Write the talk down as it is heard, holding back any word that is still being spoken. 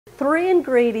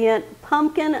3-ingredient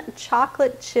pumpkin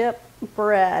chocolate chip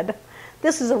bread.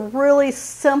 This is a really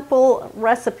simple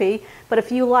recipe, but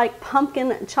if you like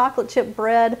pumpkin chocolate chip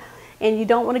bread and you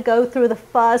don't want to go through the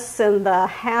fuss and the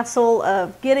hassle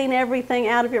of getting everything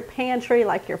out of your pantry,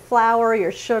 like your flour,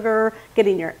 your sugar,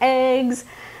 getting your eggs,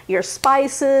 your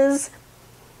spices,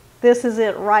 this is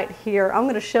it right here. I'm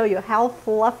going to show you how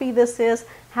fluffy this is,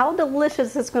 how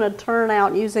delicious it's going to turn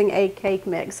out using a cake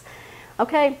mix.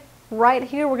 Okay, right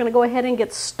here we're going to go ahead and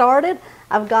get started.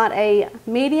 I've got a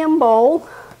medium bowl.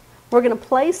 We're going to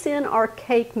place in our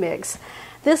cake mix.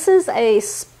 This is a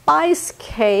spice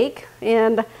cake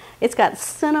and it's got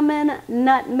cinnamon,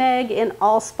 nutmeg, and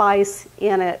allspice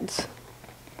in it.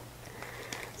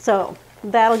 So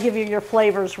that'll give you your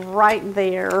flavors right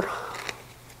there.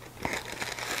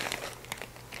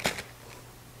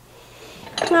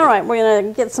 All right, we're going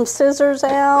to get some scissors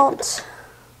out.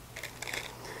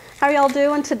 How are y'all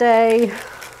doing today?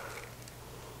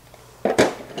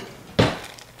 It's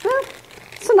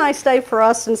a nice day for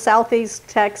us in Southeast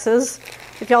Texas.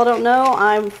 If y'all don't know,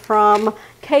 I'm from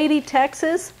Katy,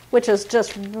 Texas, which is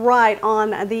just right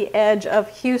on the edge of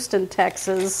Houston,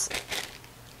 Texas.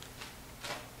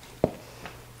 All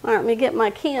right, let me get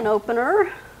my can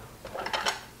opener.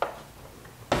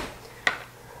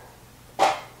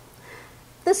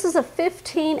 This is a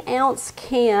 15-ounce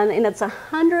can, and it's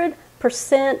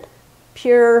 100%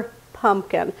 pure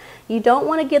pumpkin. You don't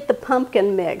want to get the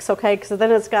pumpkin mix, okay, because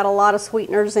then it's got a lot of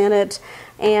sweeteners in it,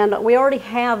 and we already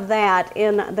have that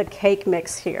in the cake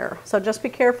mix here. So just be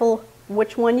careful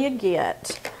which one you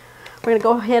get. We're going to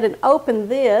go ahead and open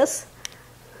this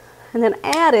and then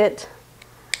add it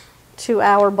to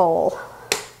our bowl.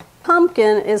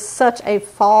 Pumpkin is such a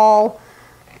fall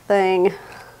thing.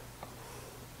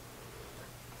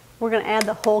 We're going to add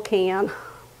the whole can.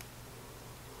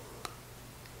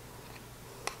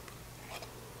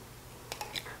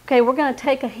 Okay, we're going to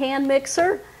take a hand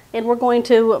mixer and we're going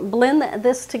to blend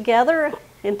this together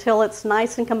until it's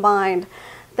nice and combined.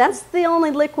 That's the only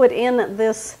liquid in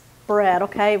this bread,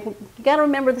 okay? You got to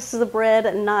remember this is a bread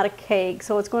and not a cake,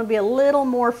 so it's going to be a little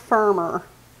more firmer.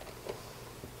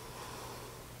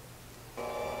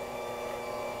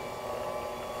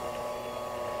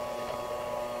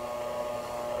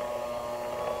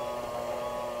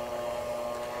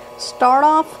 Start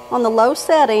off on the low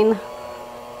setting.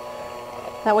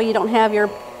 That way you don't have your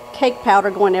cake powder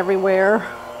going everywhere.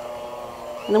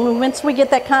 And then once we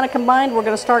get that kind of combined, we're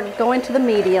going to start going to the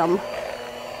medium.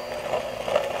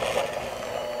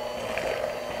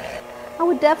 I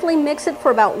would definitely mix it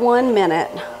for about 1 minute.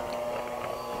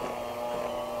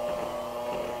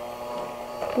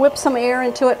 Whip some air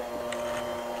into it.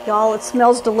 Y'all, it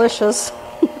smells delicious.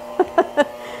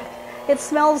 It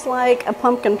smells like a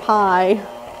pumpkin pie.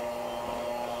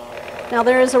 Now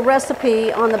there is a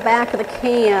recipe on the back of the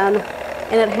can,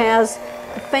 and it has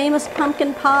the famous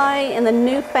pumpkin pie and the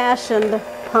new-fashioned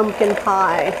pumpkin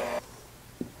pie.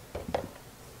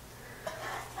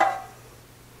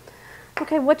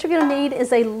 Okay, what you're going to need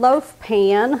is a loaf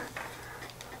pan.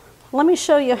 Let me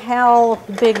show you how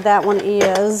big that one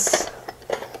is.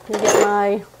 Let me get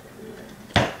my...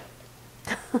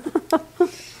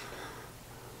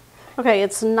 Okay,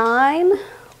 it's 9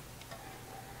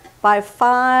 by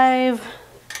 5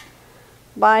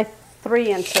 by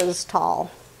 3 inches tall.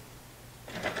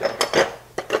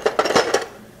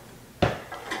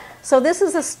 So this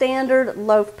is a standard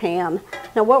loaf pan.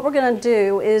 Now what we're going to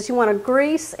do is you want to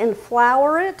grease and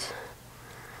flour it.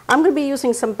 I'm going to be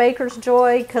using some Baker's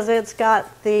Joy because it's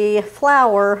got the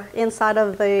flour inside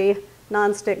of the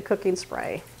nonstick cooking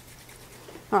spray.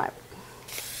 All right.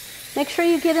 Make sure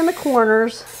you get in the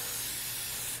corners.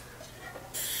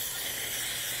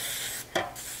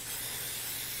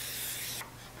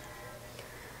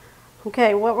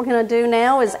 Okay, what we're going to do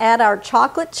now is add our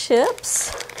chocolate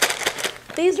chips.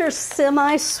 These are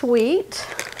semi-sweet.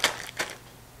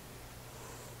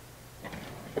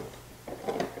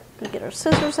 We'll get our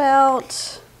scissors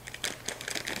out.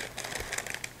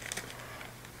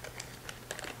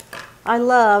 I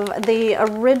love the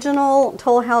original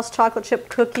Toll House chocolate chip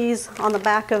cookies on the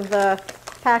back of the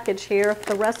package here,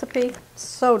 the recipe.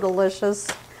 So delicious.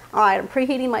 All right, I'm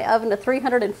preheating my oven to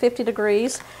 350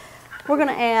 degrees. We're going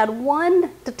to add 1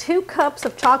 to 2 cups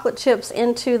of chocolate chips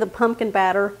into the pumpkin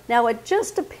batter. Now it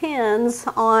just depends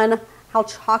on how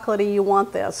chocolatey you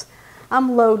want this.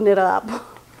 I'm loading it up.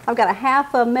 I've got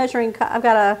a measuring cup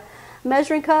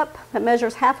that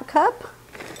measures half a cup.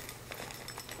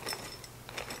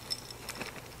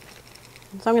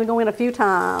 So I'm going to go in a few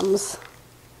times.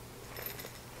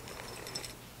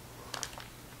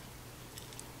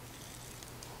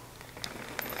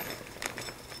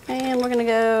 And we're going to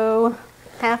go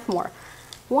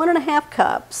 1.5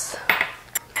 cups.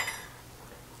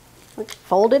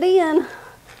 Fold it in.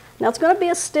 Now it's going to be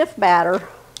a stiff batter,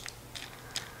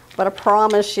 but I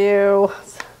promise you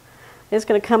it's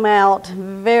going to come out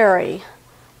very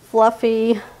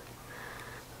fluffy.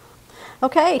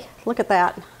 Okay, look at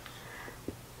that.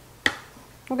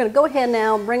 We're going to go ahead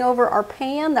now, bring over our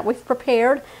pan that we've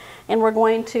prepared, and we're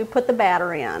going to put the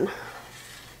batter in.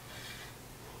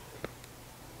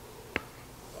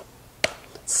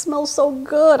 It smells so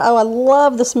good. Oh, I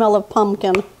love the smell of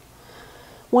pumpkin.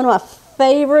 One of my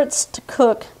favorites to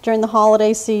cook during the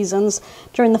holiday seasons,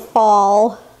 during the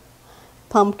fall,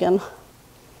 pumpkin.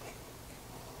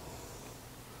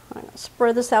 I'm going to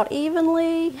spread this out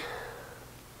evenly.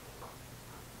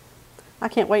 I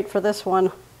can't wait for this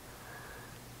one.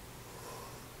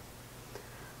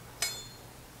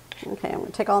 Okay, I'm going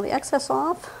to take all the excess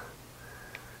off,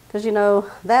 because you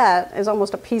know that is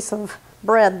almost a piece of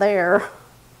bread there.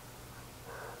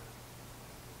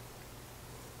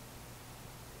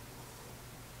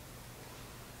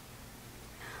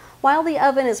 While the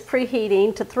oven is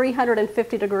preheating to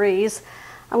 350 degrees,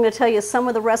 I'm going to tell you some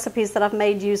of the recipes that I've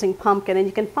made using pumpkin, and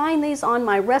you can find these on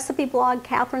my recipe blog,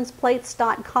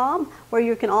 catherinesplates.com, where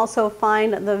you can also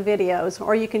find the videos,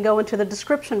 or you can go into the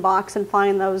description box and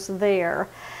find those there.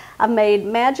 I've made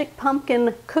magic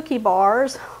pumpkin cookie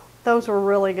bars. Those were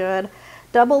really good.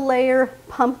 Double layer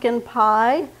pumpkin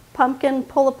pie, pumpkin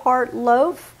pull-apart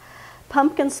loaf,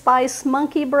 pumpkin spice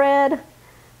monkey bread,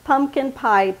 pumpkin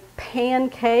pie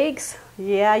pancakes.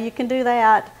 Yeah, you can do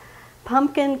that.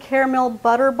 Pumpkin caramel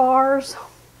butter bars.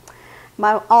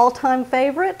 My all-time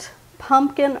favorite,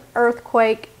 pumpkin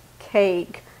earthquake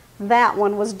cake. That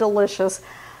one was delicious.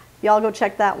 Y'all go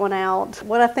check that one out.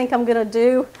 What I think I'm going to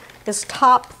do is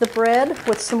top the bread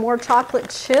with some more chocolate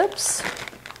chips.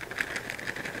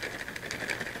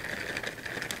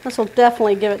 This will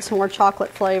definitely give it some more chocolate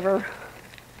flavor.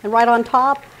 And right on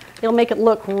top, it'll make it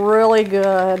look really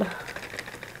good.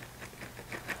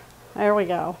 There we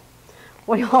go.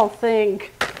 What do y'all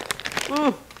think?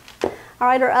 All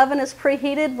right, our oven is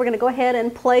preheated. We're going to go ahead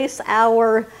and place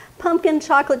our pumpkin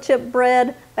chocolate chip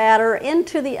bread batter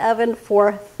into the oven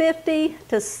for 50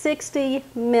 to 60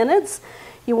 minutes.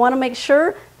 You want to make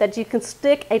sure that you can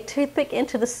stick a toothpick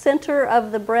into the center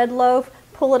of the bread loaf,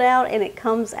 pull it out, and it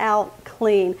comes out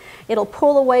clean. It'll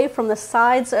pull away from the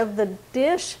sides of the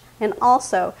dish, and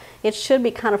also it should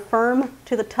be kind of firm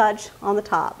to the touch on the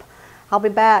top. I'll be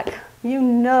back. You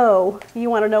want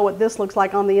to know what this looks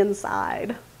like on the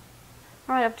inside.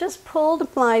 All right, I've just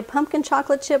pulled my pumpkin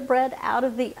chocolate chip bread out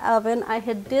of the oven. I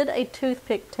did a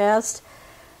toothpick test.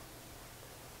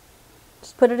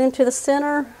 Just put it into the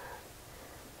center,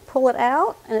 pull it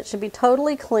out, and it should be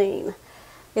totally clean.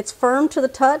 It's firm to the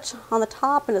touch on the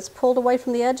top, and it's pulled away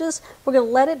from the edges. We're going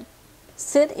to let it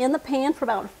sit in the pan for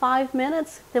about 5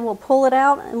 minutes, then we'll pull it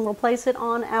out and we'll place it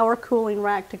on our cooling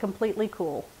rack to completely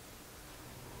cool.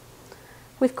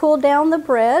 We've cooled down the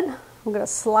bread. I'm going to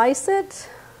slice it.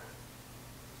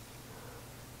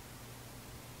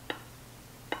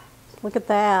 Look at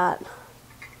that.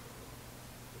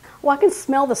 Oh, I can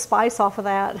smell the spice off of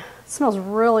that. It smells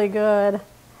really good.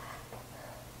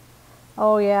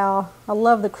 Oh yeah, I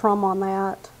love the crumb on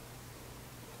that.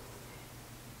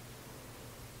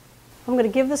 I'm going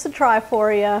to give this a try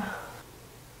for you.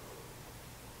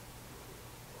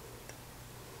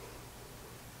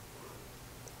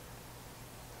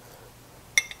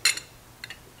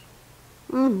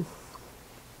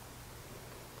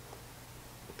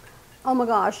 Oh my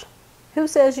gosh, who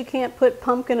says you can't put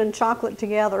pumpkin and chocolate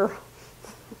together?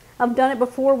 I've done it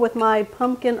before with my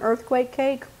pumpkin earthquake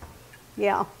cake.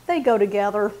 Yeah, they go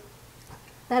together.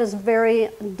 That is very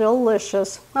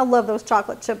delicious. I love those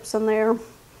chocolate chips in there.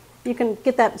 You can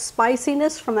get that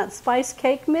spiciness from that spice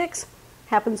cake mix.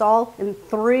 Happens all in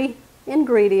 3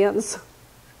 ingredients.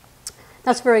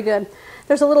 That's very good.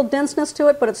 There's a little denseness to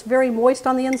it, but it's very moist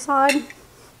on the inside.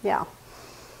 Yeah.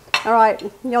 All right,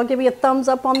 y'all give me a thumbs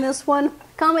up on this one.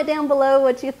 Comment down below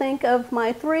what you think of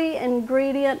my 3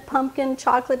 ingredient pumpkin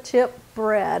chocolate chip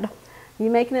bread. You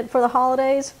making it for the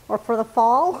holidays or for the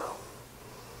fall?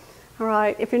 All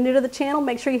right, if you're new to the channel,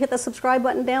 make sure you hit the subscribe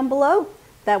button down below.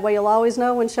 That way you'll always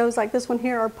know when shows like this one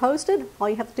here are posted. All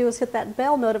you have to do is hit that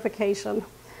bell notification.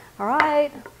 All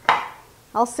right,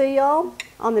 I'll see y'all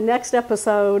on the next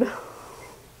episode.